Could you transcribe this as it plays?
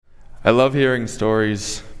love hearing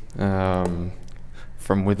stories from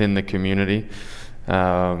within the community,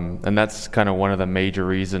 and that's kind of one of the major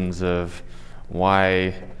reasons of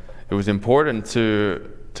why it was important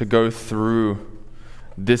to go through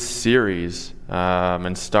this series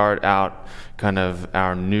and start out kind of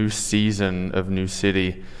our new season of New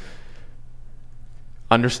City,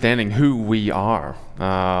 understanding who we are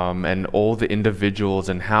and all the individuals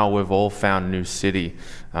and how we've all found New City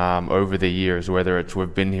over the years, whether it's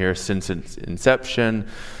we've been here since its inception,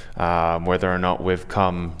 whether or not we've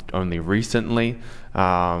come only recently.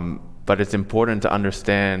 But it's important to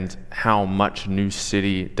understand how much New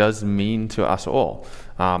City does mean to us all,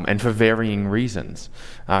 and for varying reasons.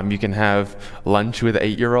 You can have lunch with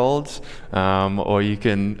 8-year-olds, or you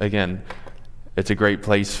can, again, it's a great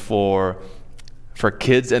place for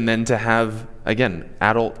kids, and then to have, again,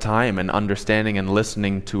 adult time and understanding and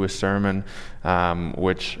listening to a sermon,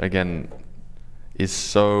 which, again, is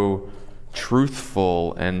so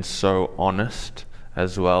truthful and so honest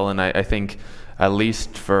as well. And I think, at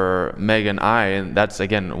least for Meg and I, and that's,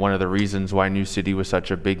 again, one of the reasons why New City was such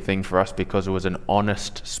a big thing for us, because it was an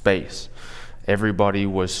honest space. Everybody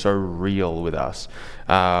was so real with us.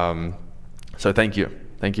 So thank you.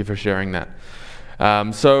 Thank you for sharing that.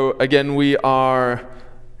 So again, we are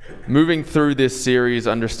moving through this series,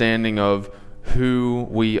 understanding of who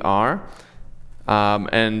we are.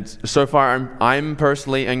 And so far, I'm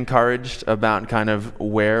personally encouraged about kind of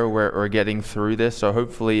where we're getting through this. So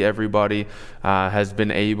hopefully everybody has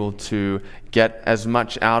been able to get as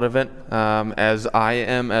much out of it as I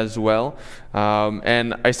am as well.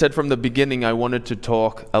 And I said from the beginning I wanted to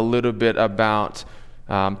talk a little bit about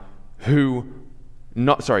not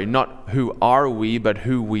who are we, but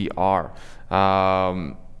who we are.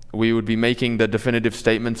 We would be making the definitive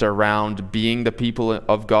statements around being the people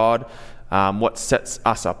of God, what sets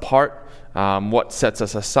us apart, what sets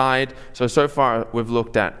us aside. So far we've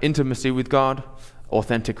looked at intimacy with God,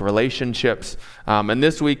 authentic relationships, and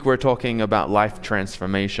this week we're talking about life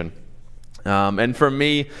transformation. And for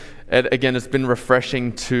me, it's been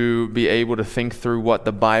refreshing to be able to think through what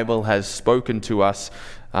the Bible has spoken to us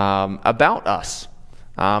about us.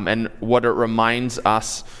 And what it reminds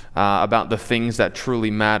us about the things that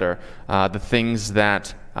truly matter, the things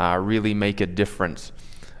that really make a difference.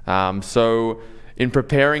 So in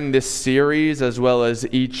preparing this series, as well as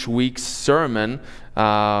each week's sermon,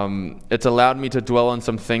 it's allowed me to dwell on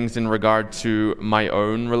some things in regard to my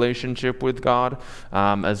own relationship with God,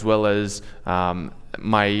 as well as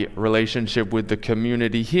my relationship with the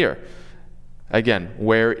community here. Again,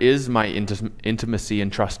 where is my intimacy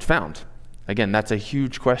and trust found? Again, that's a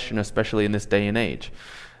huge question, especially in this day and age.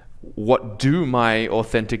 What do my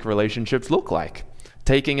authentic relationships look like?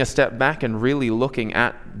 Taking a step back and really looking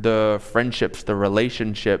at the friendships, the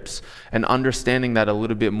relationships, and understanding that a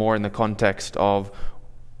little bit more in the context of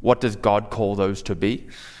what does God call those to be?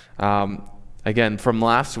 Again, from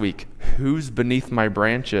last week, who's beneath my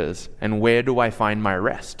branches and where do I find my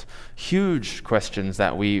rest? Huge questions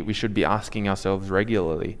that we should be asking ourselves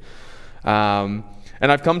regularly.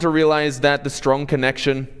 And I've come to realize that the strong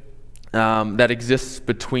connection that exists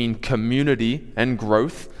between community and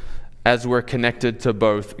growth, as we're connected to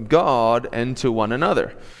both God and to one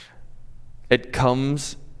another.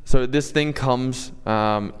 This thing comes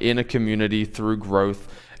in a community through growth.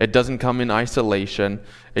 It doesn't come in isolation.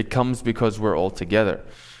 It comes because we're all together.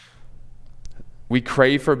 We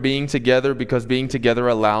crave for being together because being together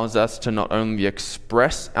allows us to not only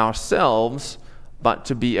express ourselves, but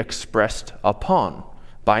to be expressed upon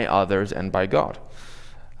by others and by God.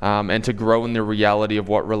 And to grow in the reality of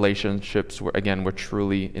what relationships, we're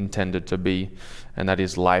truly intended to be, and that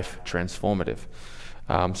is life transformative.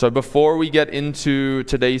 So before we get into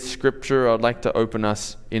today's scripture, I'd like to open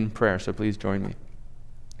us in prayer, so please join me.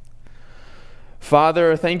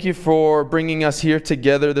 Father, thank you for bringing us here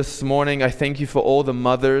together this morning. I thank you for all the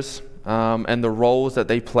mothers and the roles that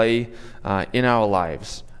they play in our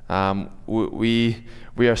lives.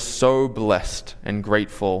 We are so blessed and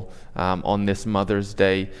grateful on this Mother's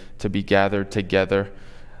Day to be gathered together.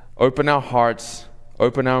 Open our hearts,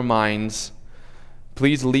 open our minds.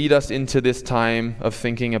 Please lead us into this time of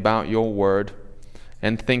thinking about your word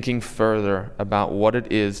and thinking further about what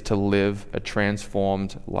it is to live a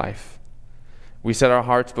transformed life. We set our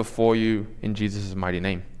hearts before you in Jesus' mighty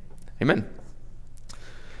name. Amen.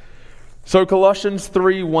 So Colossians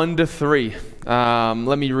 3, 1-3.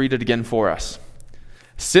 Let me read it again for us.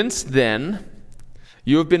 Since then,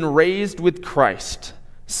 you have been raised with Christ.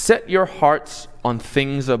 Set your hearts on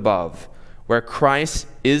things above, where Christ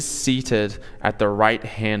is seated at the right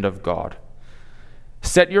hand of God.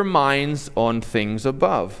 Set your minds on things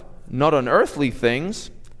above, not on earthly things,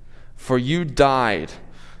 For you died,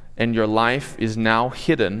 and your life is now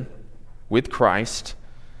hidden with Christ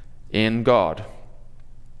in God.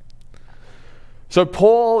 So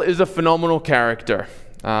Paul is a phenomenal character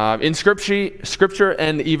in Scripture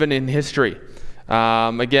and even in history.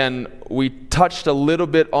 Again, we touched a little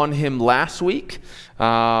bit on him last week,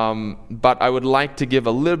 but I would like to give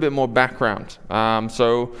a little bit more background.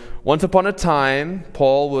 So once upon a time,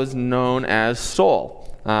 Paul was known as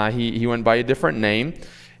Saul. He went by a different name.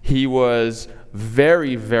 He was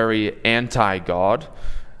very, very anti-God.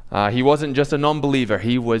 He wasn't just a non-believer.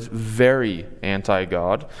 He was very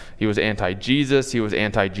anti-God. He was anti-Jesus. He was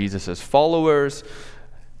anti-Jesus' followers.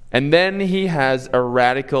 And then he has a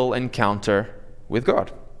radical encounter with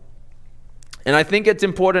God. And I think it's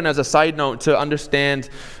important as a side note to understand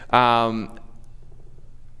Paul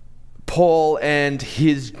and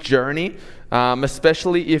his journey,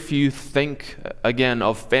 especially if you think, again,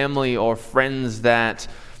 of family or friends that,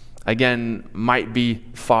 again, might be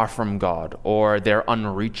far from God or they're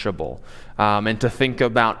unreachable. And to think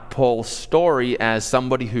about Paul's story as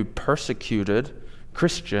somebody who persecuted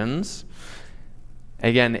Christians.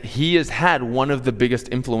 Again, he has had one of the biggest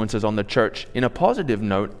influences on the church in a positive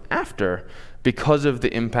note after, because of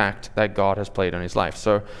the impact that God has played on his life.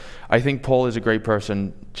 So I think Paul is a great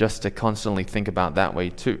person just to constantly think about that way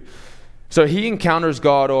too. So he encounters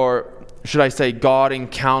God, or should I say God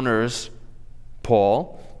encounters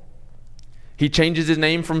Paul. He changes his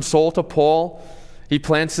name from Saul to Paul. He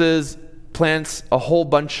plants a whole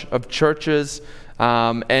bunch of churches,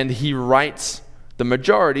 and he writes the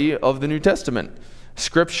majority of the New Testament.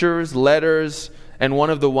 Scriptures, letters, and one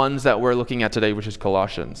of the ones that we're looking at today, which is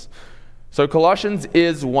Colossians. So Colossians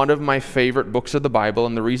is one of my favorite books of the Bible,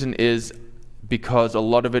 and the reason is because a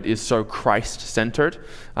lot of it is so Christ-centered.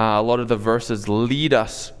 A lot of the verses lead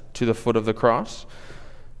us to the foot of the cross.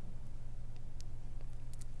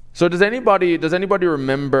 So does anybody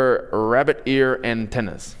remember rabbit ear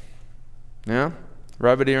antennas? Yeah?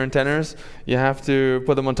 Rabbit ear antennas. You have to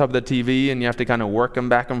put them on top of the TV, and you have to kind of work them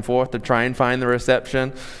back and forth to try and find the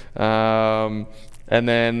reception. And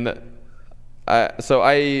then,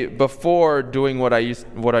 before doing what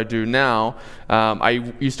I do now,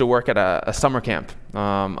 I used to work at a summer camp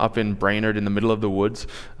up in Brainerd in the middle of the woods.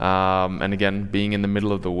 And again, being in the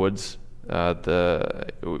middle of the woods, I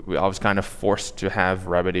was kind of forced to have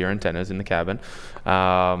rabbit ear antennas in the cabin.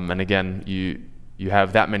 And again, you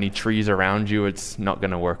have that many trees around you, it's not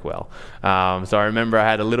going to work well. So I remember I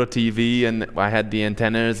had a little TV and I had the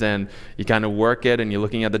antennas, and you kind of work it and you're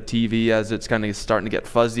looking at the TV as it's kind of starting to get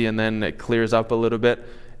fuzzy, and then it clears up a little bit.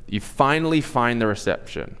 You finally find the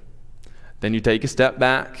reception. Then you take a step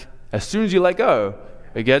back. As soon as you let go,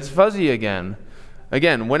 it gets fuzzy again.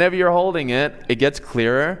 Again, whenever you're holding it, it gets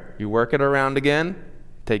clearer. You work it around again,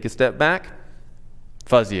 take a step back,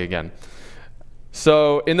 fuzzy again.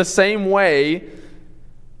 So in the same way,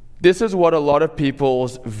 this is what a lot of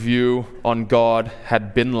people's view on God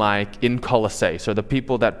had been like in Colossae. So the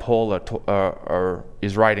people that Paul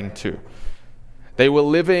is writing to. They were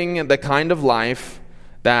living the kind of life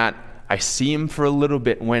that I see him for a little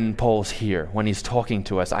bit when Paul's here, when he's talking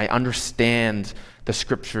to us. I understand the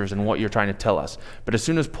scriptures and what you're trying to tell us. But as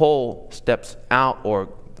soon as Paul steps out or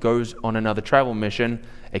goes on another travel mission,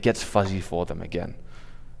 it gets fuzzy for them again.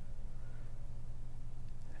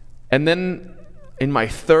 And then in my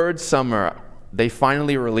third summer, they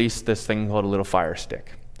finally released this thing called a little Fire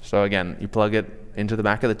Stick. So again, you plug it into the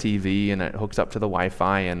back of the TV and it hooks up to the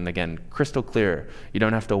Wi-Fi, and again, crystal clear. You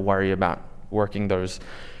don't have to worry about working those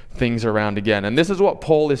things around again. And this is what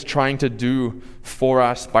Paul is trying to do for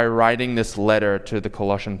us by writing this letter to the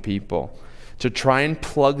Colossian people, to try and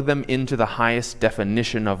plug them into the highest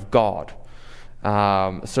definition of God,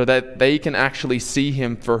 so that they can actually see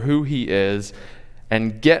him for who he is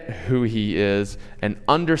and get who he is and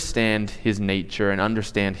understand his nature and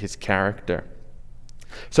understand his character.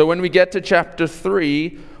 So when we get to chapter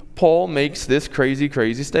 3, Paul makes this crazy,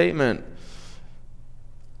 crazy statement.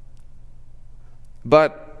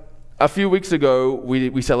 But a few weeks ago,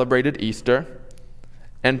 we celebrated Easter,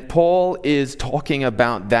 and Paul is talking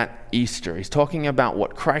about that Easter. He's talking about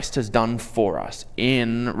what Christ has done for us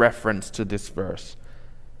in reference to this verse.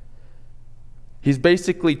 He's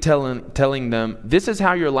basically telling them, this is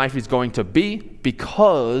how your life is going to be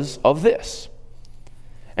because of this.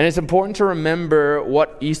 And it's important to remember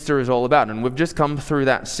what Easter is all about. And we've just come through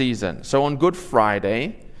that season. So on Good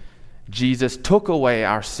Friday, Jesus took away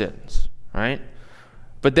our sins, right?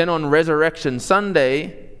 But then on Resurrection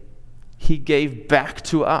Sunday, he gave back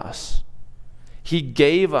to us. He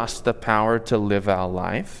gave us the power to live our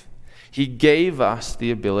life. He gave us the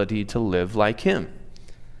ability to live like him.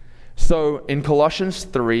 So in Colossians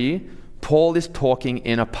 3, Paul is talking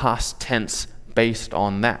in a past tense based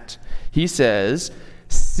on that. He says,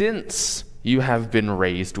 since you have been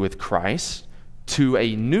raised with Christ to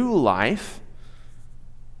a new life,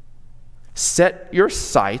 set your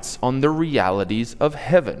sights on the realities of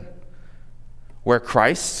heaven, where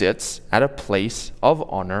Christ sits at a place of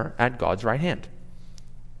honor at God's right hand.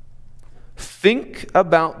 Think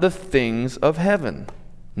about the things of heaven,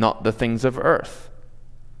 not the things of earth.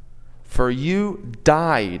 For you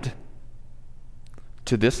died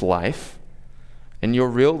to this life, and your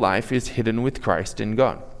real life is hidden with Christ in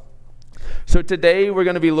God. So today we're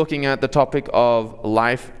going to be looking at the topic of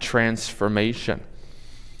life transformation.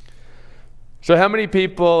 So how many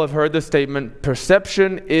people have heard the statement,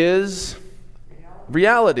 perception is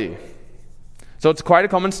reality? So it's quite a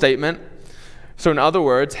common statement. So in other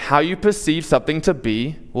words, how you perceive something to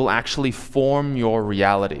be will actually form your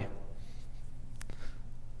reality.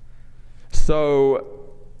 So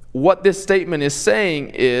what this statement is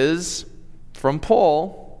saying is, from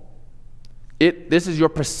Paul, this is your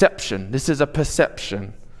perception. This is a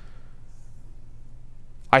perception.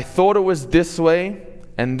 I thought it was this way,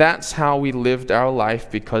 and that's how we lived our life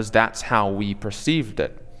because that's how we perceived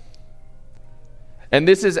it. And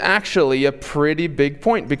this is actually a pretty big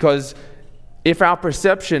point, because if our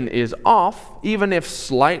perception is off, even if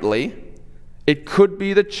slightly, it could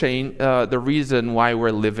be the reason why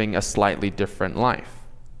we're living a slightly different life.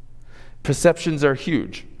 Perceptions are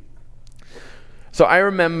huge. So I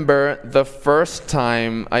remember the first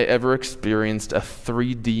time I ever experienced a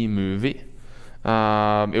 3D movie.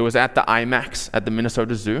 It was at the IMAX at the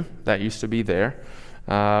Minnesota Zoo that used to be there.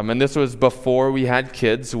 And this was before we had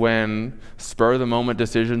kids, when spur-of-the-moment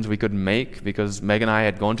decisions we could make, because Meg and I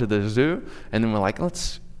had gone to the zoo, and then we're like,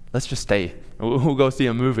 let's just stay. We'll go see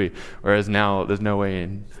a movie. Whereas now there's no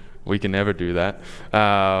way we can ever do that.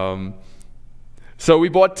 So we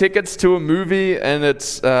bought tickets to a movie, and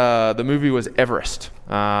the movie was Everest.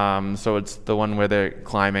 So it's the one where they're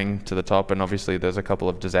climbing to the top, and obviously there's a couple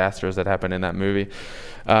of disasters that happen in that movie.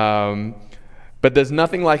 But there's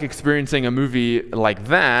nothing like experiencing a movie like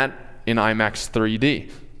that in IMAX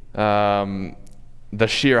 3D. The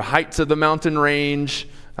sheer heights of the mountain range,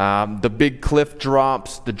 the big cliff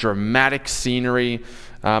drops, the dramatic scenery.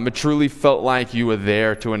 It truly felt like you were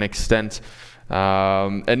there to an extent.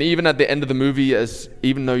 And even at the end of the movie,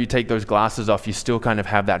 even though you take those glasses off, you still kind of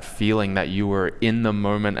have that feeling that you were in the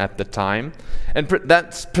moment at the time. And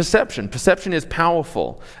that's perception. Perception is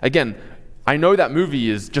powerful. Again, I know that movie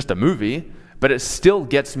is just a movie, but it still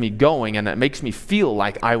gets me going, and it makes me feel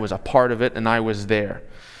like I was a part of it and I was there.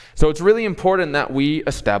 So it's really important that we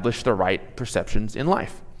establish the right perceptions in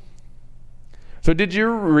life. So did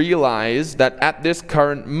you realize that at this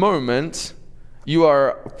current moment, you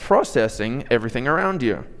are processing everything around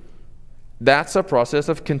you? That's a process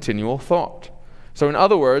of continual thought. So in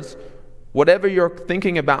other words, whatever you're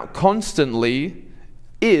thinking about constantly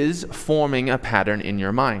is forming a pattern in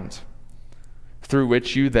your mind, through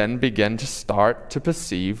which you then begin to start to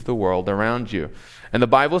perceive the world around you. And the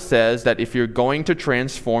Bible says that if you're going to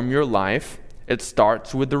transform your life, it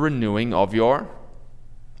starts with the renewing of your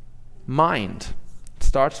mind. It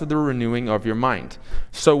starts with the renewing of your mind.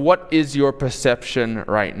 So what is your perception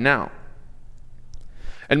right now?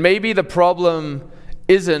 And maybe the problem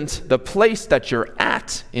isn't the place that you're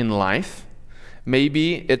at in life.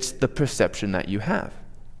 Maybe it's the perception that you have.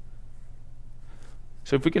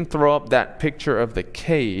 So if we can throw up that picture of the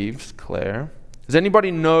caves, Claire. Does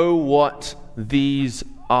anybody know what these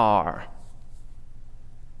are?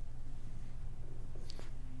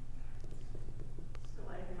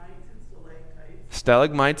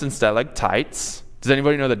 Stalagmites and stalactites. Does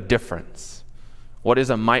anybody know the difference? What is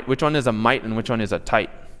a mite? Which one is a mite and which one is a tite?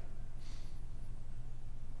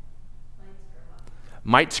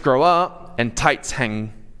 Mites grow up and tites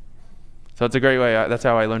hang. So it's a great way. That's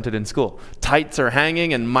how I learned it in school. Tites are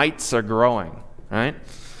hanging and mites are growing, right?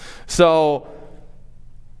 So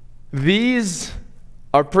these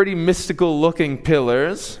are pretty mystical looking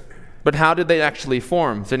pillars, but how did they actually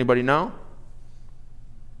form? Does anybody know?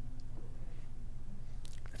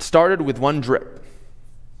 It started with one drip.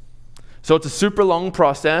 So it's a super long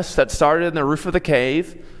process that started in the roof of the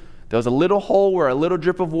cave. There was a little hole where a little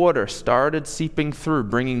drip of water started seeping through,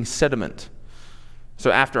 bringing sediment. So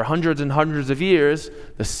after hundreds and hundreds of years,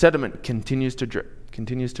 the sediment continues to drip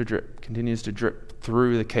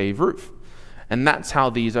through the cave roof. And that's how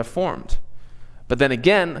these are formed. But then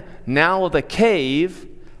again, now the cave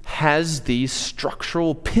has these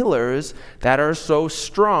structural pillars that are so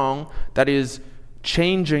strong that is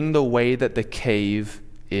changing the way that the cave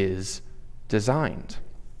is designed.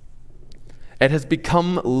 It has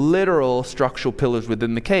become literal structural pillars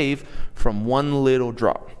within the cave from one little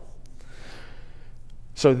drop.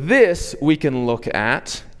 So this we can look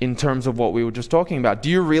at in terms of what we were just talking about. Do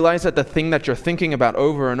you realize that the thing that you're thinking about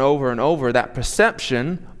over and over and over, that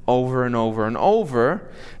perception over and over and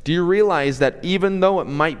over, do you realize that even though it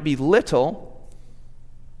might be little,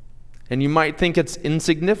 and you might think it's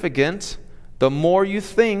insignificant, the more you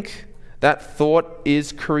think, that thought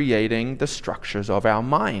is creating the structures of our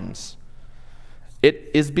minds.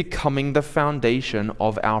 It is becoming the foundation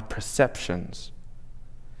of our perceptions.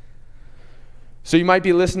 So you might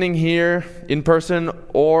be listening here in person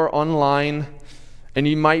or online, and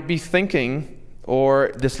you might be thinking,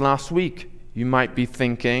 or this last week, you might be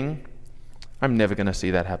thinking, I'm never going to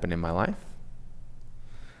see that happen in my life.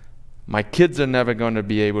 My kids are never going to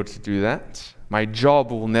be able to do that. My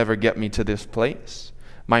job will never get me to this place.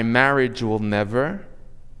 My marriage will never.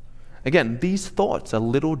 Again, these thoughts are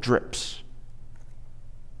little drips.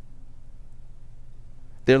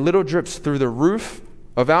 They're little drips through the roof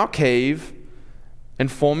of our cave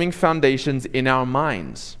and forming foundations in our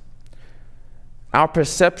minds. Our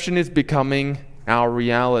perception is becoming our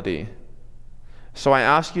reality. So I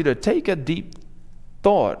ask you to take a deep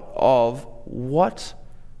thought of what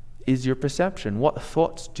is your perception? What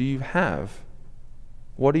thoughts do you have?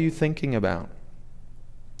 What are you thinking about?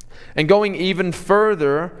 And going even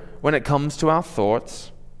further when it comes to our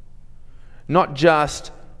thoughts, not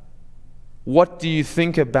just what do you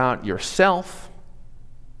think about yourself,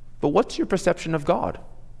 but what's your perception of God?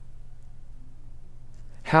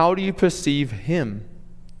 How do you perceive Him?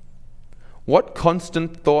 What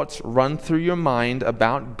constant thoughts run through your mind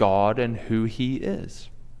about God and who He is?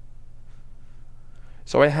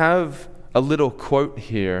 So I have a little quote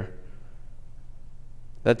here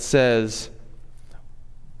that says,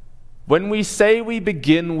 when we say we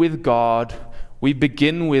begin with God, we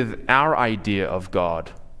begin with our idea of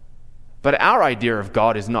God. But our idea of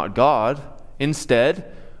God is not God.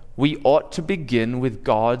 Instead, we ought to begin with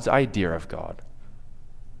God's idea of God.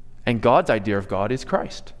 And God's idea of God is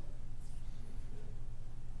Christ.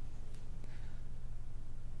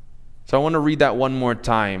 So I want to read that one more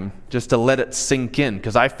time just to let it sink in,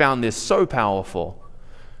 because I found this so powerful.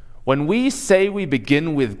 When we say we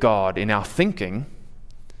begin with God in our thinking,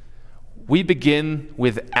 we begin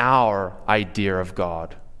with our idea of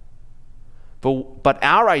God. But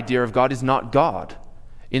our idea of God is not God.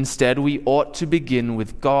 Instead, we ought to begin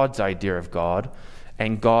with God's idea of God,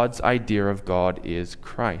 and God's idea of God is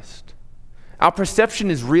Christ. Our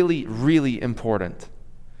perception is really, really important.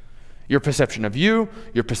 Your perception of you,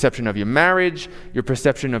 your perception of your marriage, your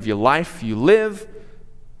perception of your life you live,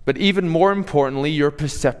 but even more importantly, your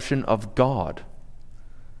perception of God.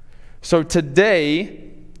 So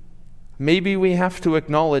today, maybe we have to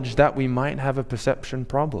acknowledge that we might have a perception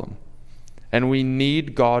problem. And we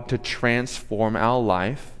need God to transform our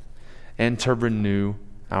life and to renew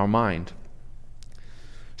our mind.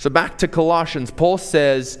 So back to Colossians, Paul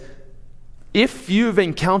says, if you've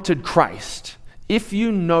encountered Christ, if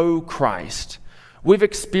you know Christ, we've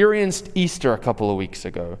experienced Easter a couple of weeks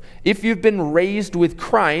ago. If you've been raised with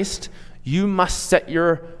Christ, you must set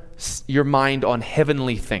your mind on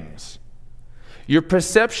heavenly things. Your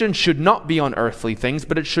perception should not be on earthly things,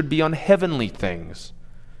 but it should be on heavenly things.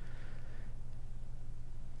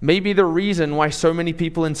 Maybe the reason why so many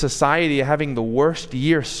people in society are having the worst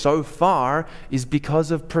year so far is because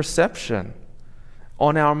of perception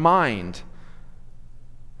on our mind.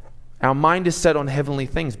 Our mind is set on heavenly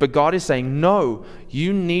things, but God is saying, no,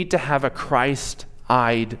 you need to have a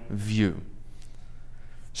Christ-eyed view.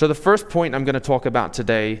 So the first point I'm going to talk about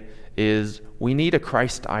today is we need a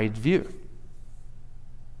Christ-eyed view.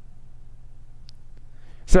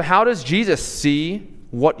 So how does Jesus see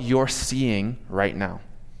what you're seeing right now?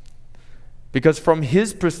 Because from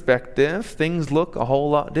His perspective, things look a whole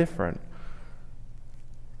lot different.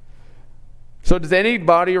 So does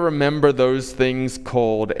anybody remember those things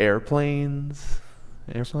called airplanes?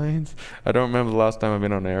 Airplanes? I don't remember the last time I've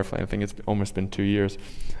been on an airplane. I think it's almost been 2 years.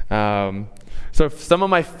 So some of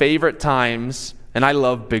my favorite times, and I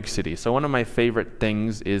love big cities, so one of my favorite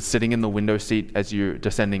things is sitting in the window seat as you're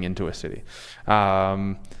descending into a city.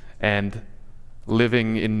 And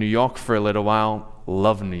living in New York for a little while,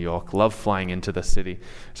 love New York, love flying into the city.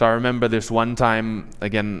 So I remember this one time,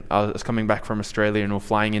 again, I was coming back from Australia and we're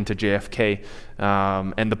flying into JFK,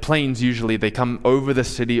 and the planes usually, they come over the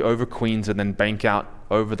city, over Queens, and then bank out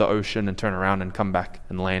over the ocean and turn around and come back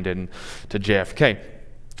and land into JFK.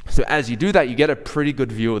 So as you do that, you get a pretty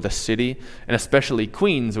good view of the city, and especially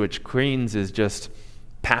Queens, which Queens is just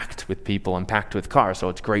packed with people and packed with cars, so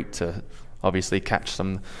it's great to obviously catch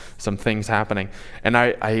some things happening. And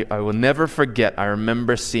I will never forget, I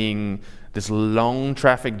remember seeing this long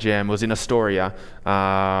traffic jam. It was in Astoria,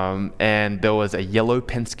 and there was a yellow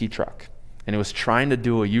Penske truck. And it was trying to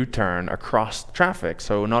do a U-turn across traffic.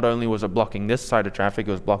 So not only was it blocking this side of traffic,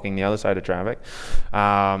 it was blocking the other side of traffic.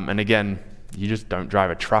 And again, you just don't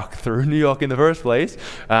drive a truck through New York in the first place,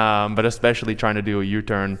 but especially trying to do a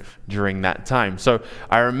U-turn during that time. So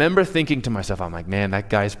I remember thinking to myself, I'm like, man, that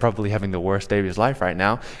guy's probably having the worst day of his life right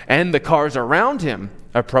now. And the cars around him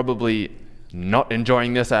are probably not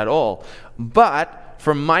enjoying this at all. But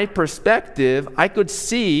from my perspective, I could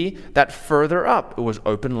see that further up, it was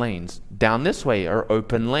open lanes. Down this way are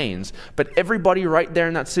open lanes. But everybody right there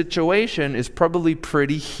in that situation is probably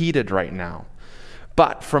pretty heated right now.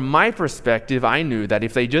 But from my perspective, I knew that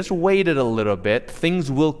if they just waited a little bit,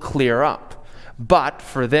 things will clear up. But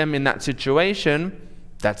for them in that situation,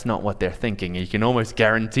 that's not what they're thinking. You can almost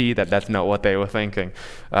guarantee that that's not what they were thinking.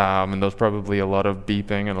 And there's probably a lot of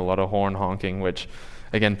beeping and a lot of horn honking, which,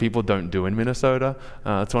 again, people don't do in Minnesota.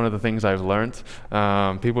 It's one of the things I've learned.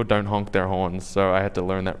 People don't honk their horns, so I had to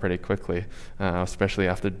learn that pretty quickly, especially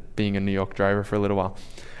after being a New York driver for a little while.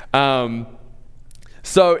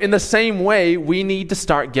 So in the same way, we need to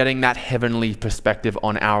start getting that heavenly perspective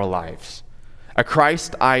on our lives, a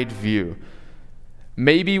Christ-eyed view.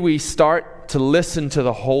 Maybe we start to listen to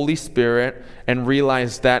the Holy Spirit and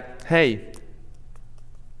realize that, hey,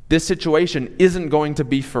 this situation isn't going to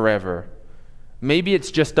be forever. Maybe it's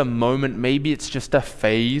just a moment. Maybe it's just a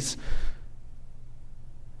phase.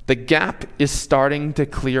 The gap is starting to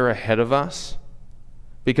clear ahead of us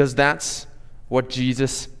because that's what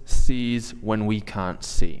Jesus sees when we can't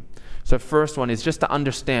see. So first one is just to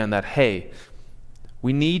understand that, hey,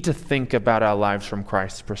 we need to think about our lives from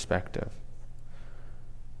Christ's perspective.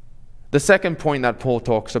 The second point that Paul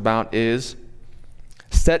talks about is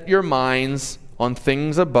set your minds on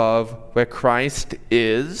things above where Christ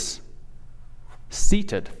is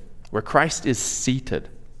seated. Where Christ is seated.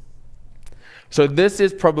 So this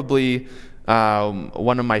is probably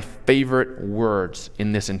one of my favorite words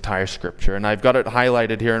in this entire scripture. And I've got it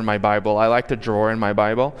highlighted here in my Bible. I like to draw in my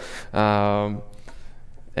Bible. And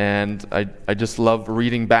I just love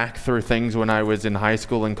reading back through things when I was in high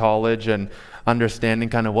school and college and understanding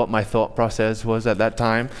kind of what my thought process was at that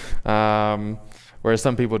time. Whereas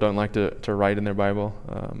some people don't like to write in their Bible.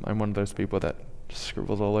 I'm one of those people that just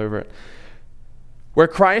scribbles all over it. Where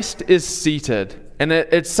Christ is seated. And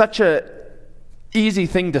it's such a easy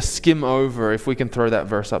thing to skim over, if we can throw that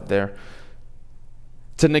verse up there,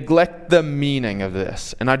 to neglect the meaning of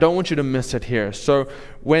this. And I don't want you to miss it here. So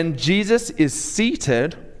when Jesus is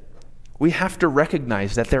seated, we have to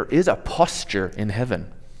recognize that there is a posture in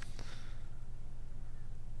heaven.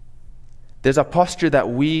 There's a posture that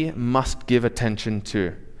we must give attention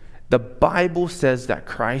to. The Bible says that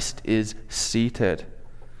Christ is seated.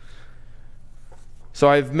 So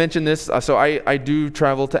I've mentioned this. So I do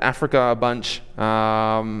travel to Africa a bunch,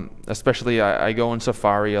 especially I go on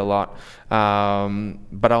safari a lot.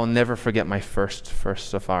 But I'll never forget my first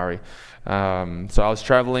safari. So I was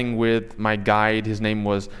traveling with my guide. His name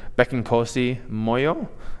was Bekinkosi Moyo.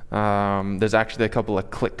 There's actually a couple of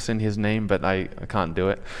clicks in his name, but I can't do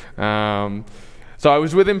it. So I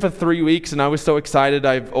was with him for 3 weeks, and I was so excited.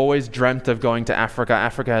 I've always dreamt of going to Africa.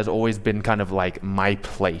 Africa has always been kind of like my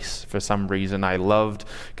place for some reason. I loved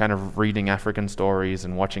kind of reading African stories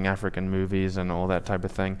and watching African movies and all that type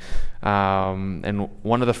of thing. And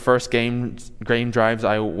one of the first game drives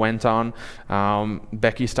I went on,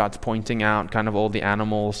 Becky starts pointing out kind of all the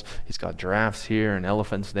animals. He's got giraffes here and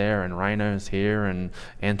elephants there and rhinos here and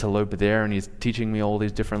antelope there, and he's teaching me all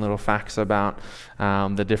these different little facts about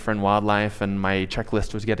the different wildlife, and my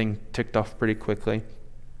checklist was getting ticked off pretty quickly.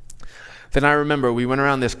 Then I remember we went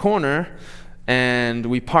around this corner and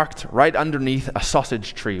we parked right underneath a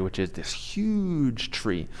sausage tree, which is this huge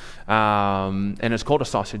tree. And it's called a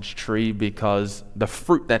sausage tree because the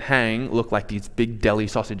fruit that hang look like these big deli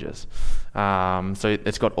sausages. So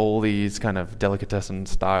it's got all these kind of delicatessen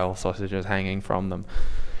style sausages hanging from them.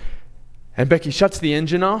 And Becky shuts the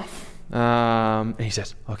engine off, and he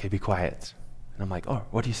says, "Okay, be quiet." And I'm like, "Oh,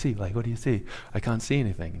 what do you see? Like, what do you see?" "I can't see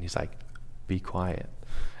anything." And he's like, "Be quiet."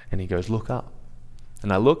 And he goes, "Look up."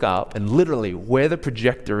 And I look up, and literally where the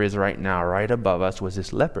projector is right now, right above us, was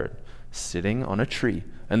this leopard sitting on a tree.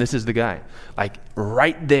 And this is the guy, like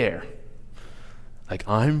right there. Like,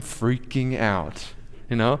 I'm freaking out,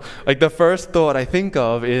 you know? Like, the first thought I think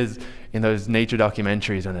of is in those nature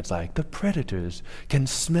documentaries when it's like, the predators can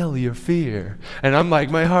smell your fear. And I'm like,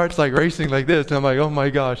 my heart's like racing like this. And I'm like, oh my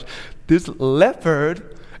gosh, this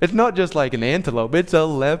leopard, it's not just like an antelope, it's a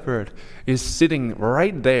leopard, is sitting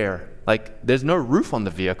right there, Like, there's no roof on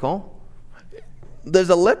the vehicle. There's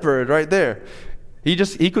a leopard right there.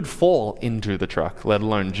 He could fall into the truck, let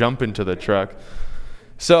alone jump into the truck.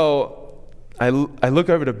 So I look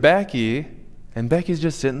over to Becky, and Becky's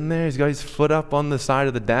just sitting there. He's got his foot up on the side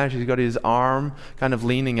of the dash. He's got his arm kind of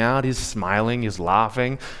leaning out. He's smiling. He's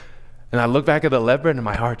laughing. And I look back at the leopard, and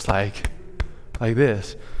my heart's like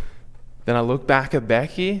this. Then I look back at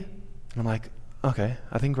Becky, and I'm like, okay,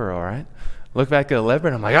 I think we're all right. Look back at the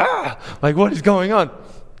leopard, and I'm like, like, what is going on?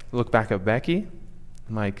 Look back at Becky.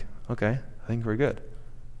 I'm like, okay, I think we're good.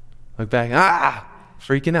 Look back,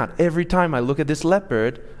 freaking out. Every time I look at this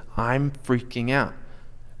leopard, I'm freaking out.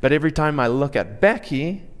 But every time I look at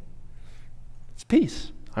Becky, it's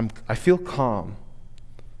peace. I feel calm.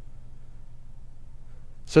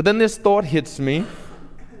 So then this thought hits me.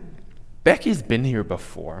 Becky's been here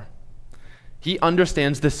before. He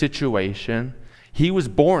understands the situation. He was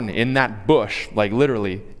born in that bush, like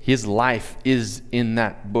literally. His life is in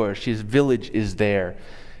that bush. His village is there.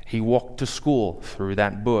 He walked to school through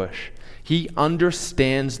that bush. He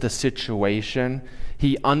understands the situation.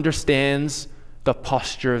 He understands the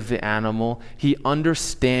posture of the animal. He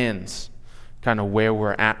understands kind of where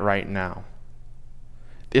we're at right now.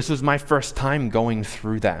 This was my first time going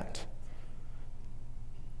through that.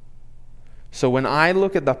 So when I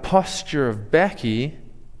look at the posture of Becky,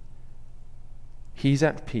 he's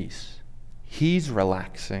at peace. He's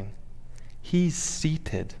relaxing. He's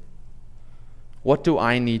seated. What do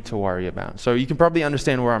I need to worry about? So you can probably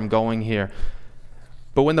understand where I'm going here.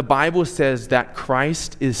 But when the Bible says that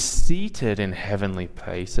Christ is seated in heavenly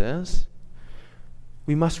places,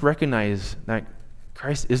 we must recognize that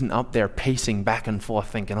Christ isn't up there pacing back and forth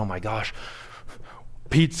thinking, oh my gosh,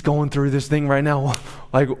 Pete's going through this thing right now.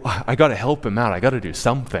 Like, I got to help him out. I got to do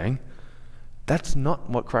something. That's not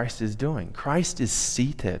what Christ is doing. Christ is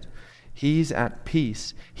seated. He's at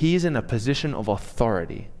peace. He's in a position of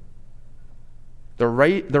authority. The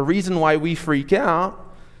reason why we freak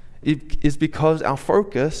out is because our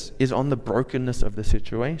focus is on the brokenness of the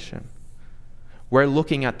situation. We're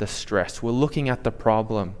looking at the stress. We're looking at the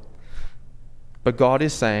problem. But God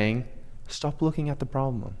is saying, stop looking at the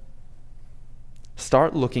problem.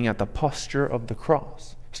 Start looking at the posture of the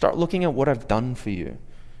cross. Start looking at what I've done for you.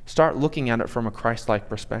 Start looking at it from a Christ-like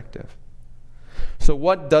perspective. So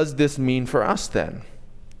what does this mean for us then?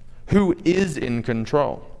 Who is in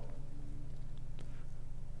control?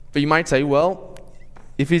 But you might say, well,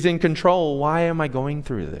 if he's in control, why am I going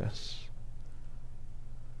through this?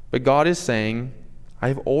 But God is saying,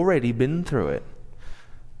 I've already been through it.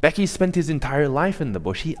 Becky spent his entire life in the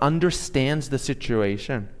bush. He understands the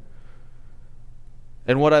situation.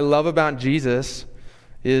 And what I love about Jesus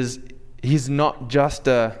is he's not just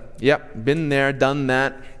a, been there, done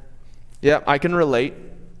that, I can relate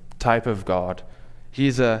type of God.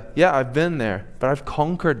 He's a, I've been there, but I've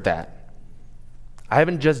conquered that. I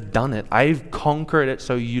haven't just done it. I've conquered it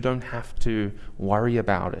so you don't have to worry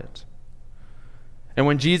about it. And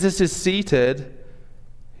when Jesus is seated,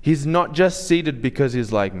 he's not just seated because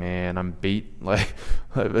he's like, man, I'm beat. Like,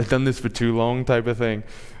 I've done this for too long type of thing.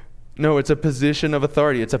 No, it's a position of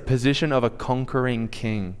authority. It's a position of a conquering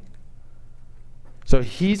king. So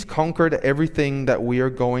he's conquered everything that we are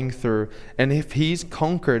going through. And if he's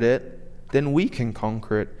conquered it, then we can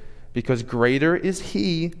conquer it. Because greater is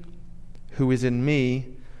he who is in me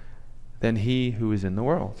than he who is in the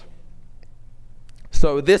world.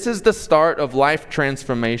 So this is the start of life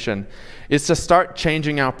transformation. It's to start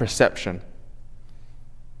changing our perception.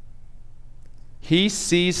 He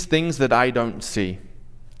sees things that I don't see.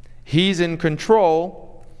 He's in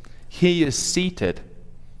control. He is seated.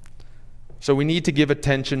 So we need to give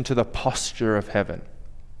attention to the posture of heaven.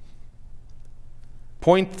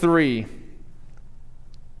 Point 3.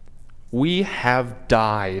 We have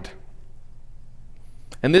died.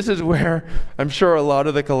 And this is where I'm sure a lot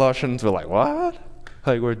of the Colossians were like, what?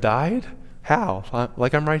 Like, we're died? How?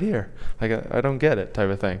 Like, I'm right here. Like, I don't get it type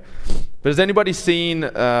of thing. But has anybody seen,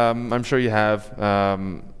 I'm sure you have,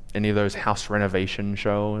 any of those house renovation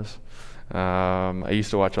shows? I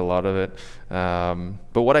used to watch a lot of it.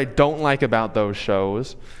 But what I don't like about those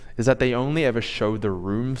shows is that they only ever show the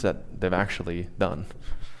rooms that they've actually done.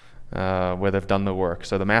 Where they've done the work.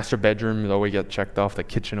 So the master bedroom always gets checked off, the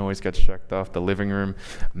kitchen always gets checked off, the living room,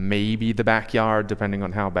 maybe the backyard, depending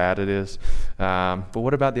on how bad it is. But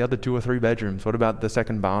what about the other 2 or 3 bedrooms? What about the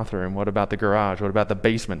second bathroom? What about the garage? What about the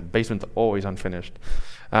basement? Basement's always unfinished.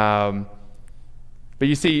 But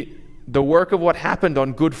you see, the work of what happened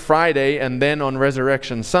on Good Friday and then on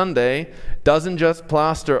Resurrection Sunday doesn't just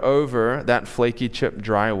plaster over that flaky chip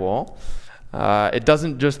drywall. It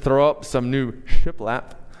doesn't just throw up some new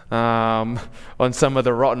shiplap. on some of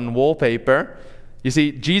the rotten wallpaper. You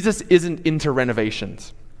see, Jesus isn't into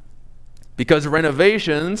renovations. Because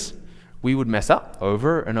renovations, we would mess up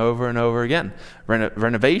over and over and over again.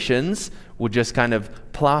 Renovations would just kind of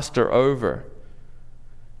plaster over.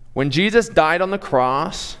 When Jesus died on the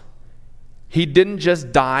cross, he didn't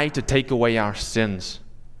just die to take away our sins.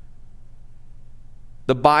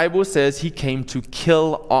 The Bible says he came to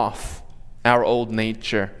kill off our old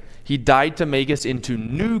nature. He died to make us into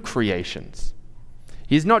new creations.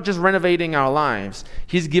 He's not just renovating our lives,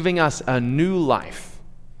 he's giving us a new life.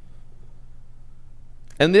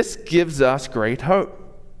 And this gives us great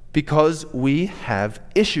hope because we have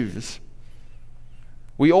issues.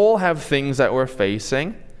 We all have things that we're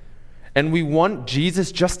facing, and we want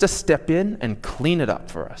Jesus just to step in and clean it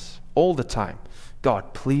up for us all the time.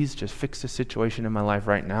 God, please just fix the situation in my life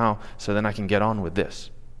right now so then I can get on with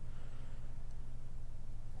this.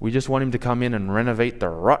 We just want him to come in and renovate the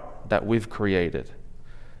rut that we've created.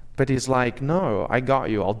 But he's like, no, I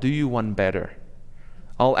got you. I'll do you one better.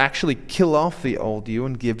 I'll actually kill off the old you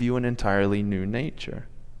and give you an entirely new nature.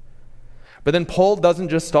 But then Paul doesn't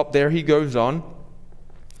just stop there. He goes on.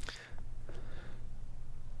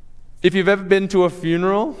 If you've ever been to a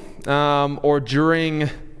funeral or during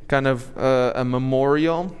kind of a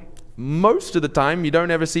memorial, most of the time you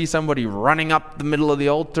don't ever see somebody running up the middle of the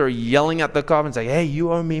altar yelling at the coffin and saying, hey,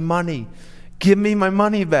 you owe me money. Give me my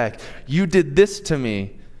money back. You did this to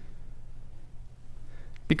me.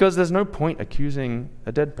 Because there's no point accusing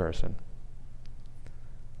a dead person.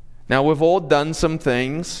 Now, we've all done some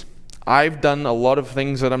things. I've done a lot of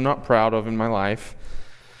things that I'm not proud of in my life.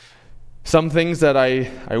 Some things that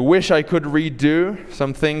I wish I could redo.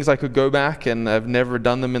 Some things I could go back and I've never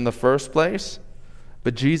done them in the first place.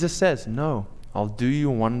 But Jesus says, no, I'll do you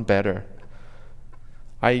one better.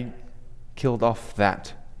 I killed off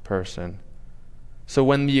that person. So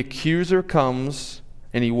when the accuser comes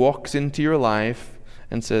and he walks into your life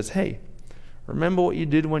and says, hey, remember what you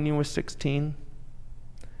did when you were 16?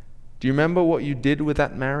 Do you remember what you did with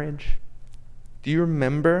that marriage? Do you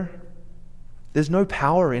remember? There's no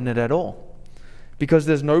power in it at all because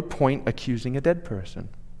there's no point accusing a dead person.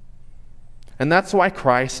 And that's why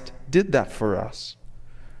Christ did that for us.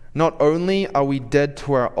 Not only are we dead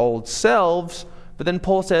to our old selves, but then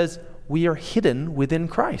Paul says we are hidden within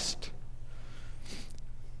Christ.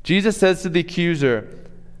 Jesus says to the accuser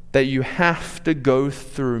that you have to go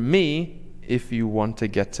through me if you want to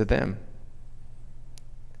get to them.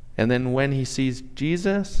 And then when he sees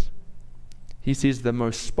Jesus, he sees the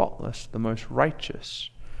most spotless, the most righteous,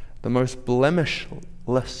 the most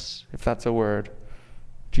blemishless, if that's a word,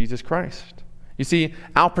 Jesus Christ. You see,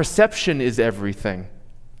 our perception is everything.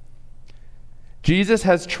 Jesus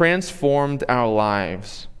has transformed our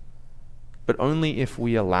lives, but only if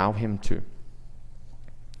we allow him to.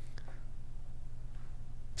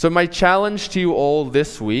 So my challenge to you all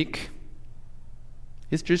this week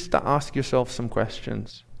is just to ask yourself some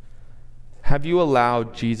questions. Have you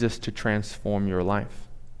allowed Jesus to transform your life?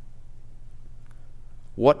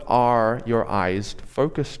 What are your eyes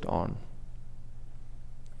focused on?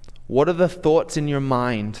 What are the thoughts in your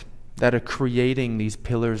mind that are creating these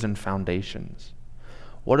pillars and foundations?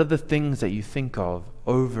 What are the things that you think of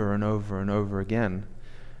over and over and over again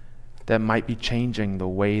that might be changing the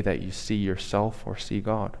way that you see yourself or see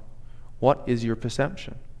God? What is your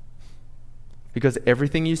perception? Because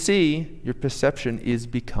everything you see, your perception is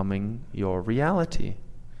becoming your reality.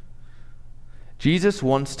 Jesus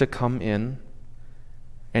wants to come in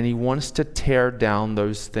and he wants to tear down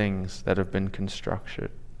those things that have been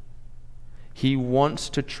constructed. He wants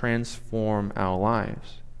to transform our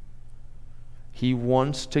lives. He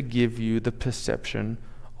wants to give you the perception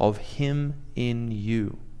of him in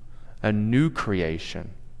you, a new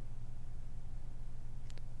creation.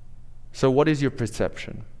 So what is your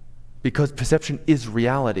perception? Because perception is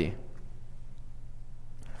reality.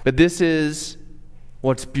 But this is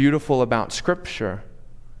what's beautiful about Scripture.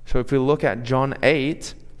 So if we look at John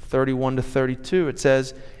 8:31-32, it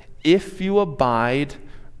says, if you abide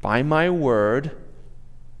by my word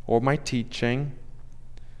or my teaching,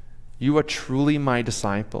 you are truly my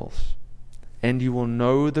disciples, and you will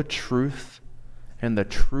know the truth, and the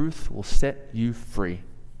truth will set you free.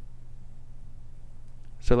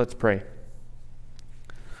 So let's pray.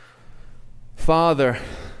 Father,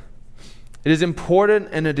 it is important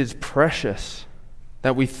and it is precious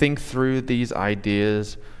that we think through these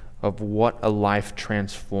ideas of what a life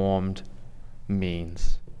transformed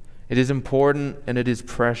means. It is important and it is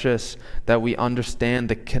precious that we understand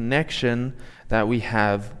the connection that we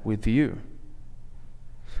have with you.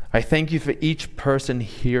 I thank you for each person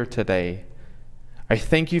here today. I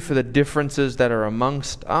thank you for the differences that are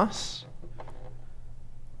amongst us.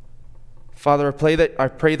 Father, I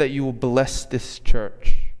pray that you will bless this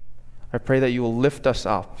church. I pray that you will lift us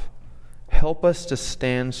up. Help us to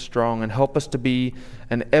stand strong and help us to be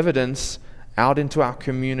an evidence out into our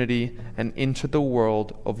community and into the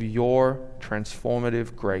world of your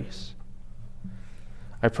transformative grace.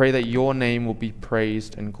 I pray that your name will be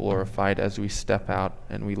praised and glorified as we step out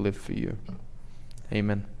and we live for you.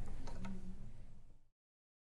 Amen.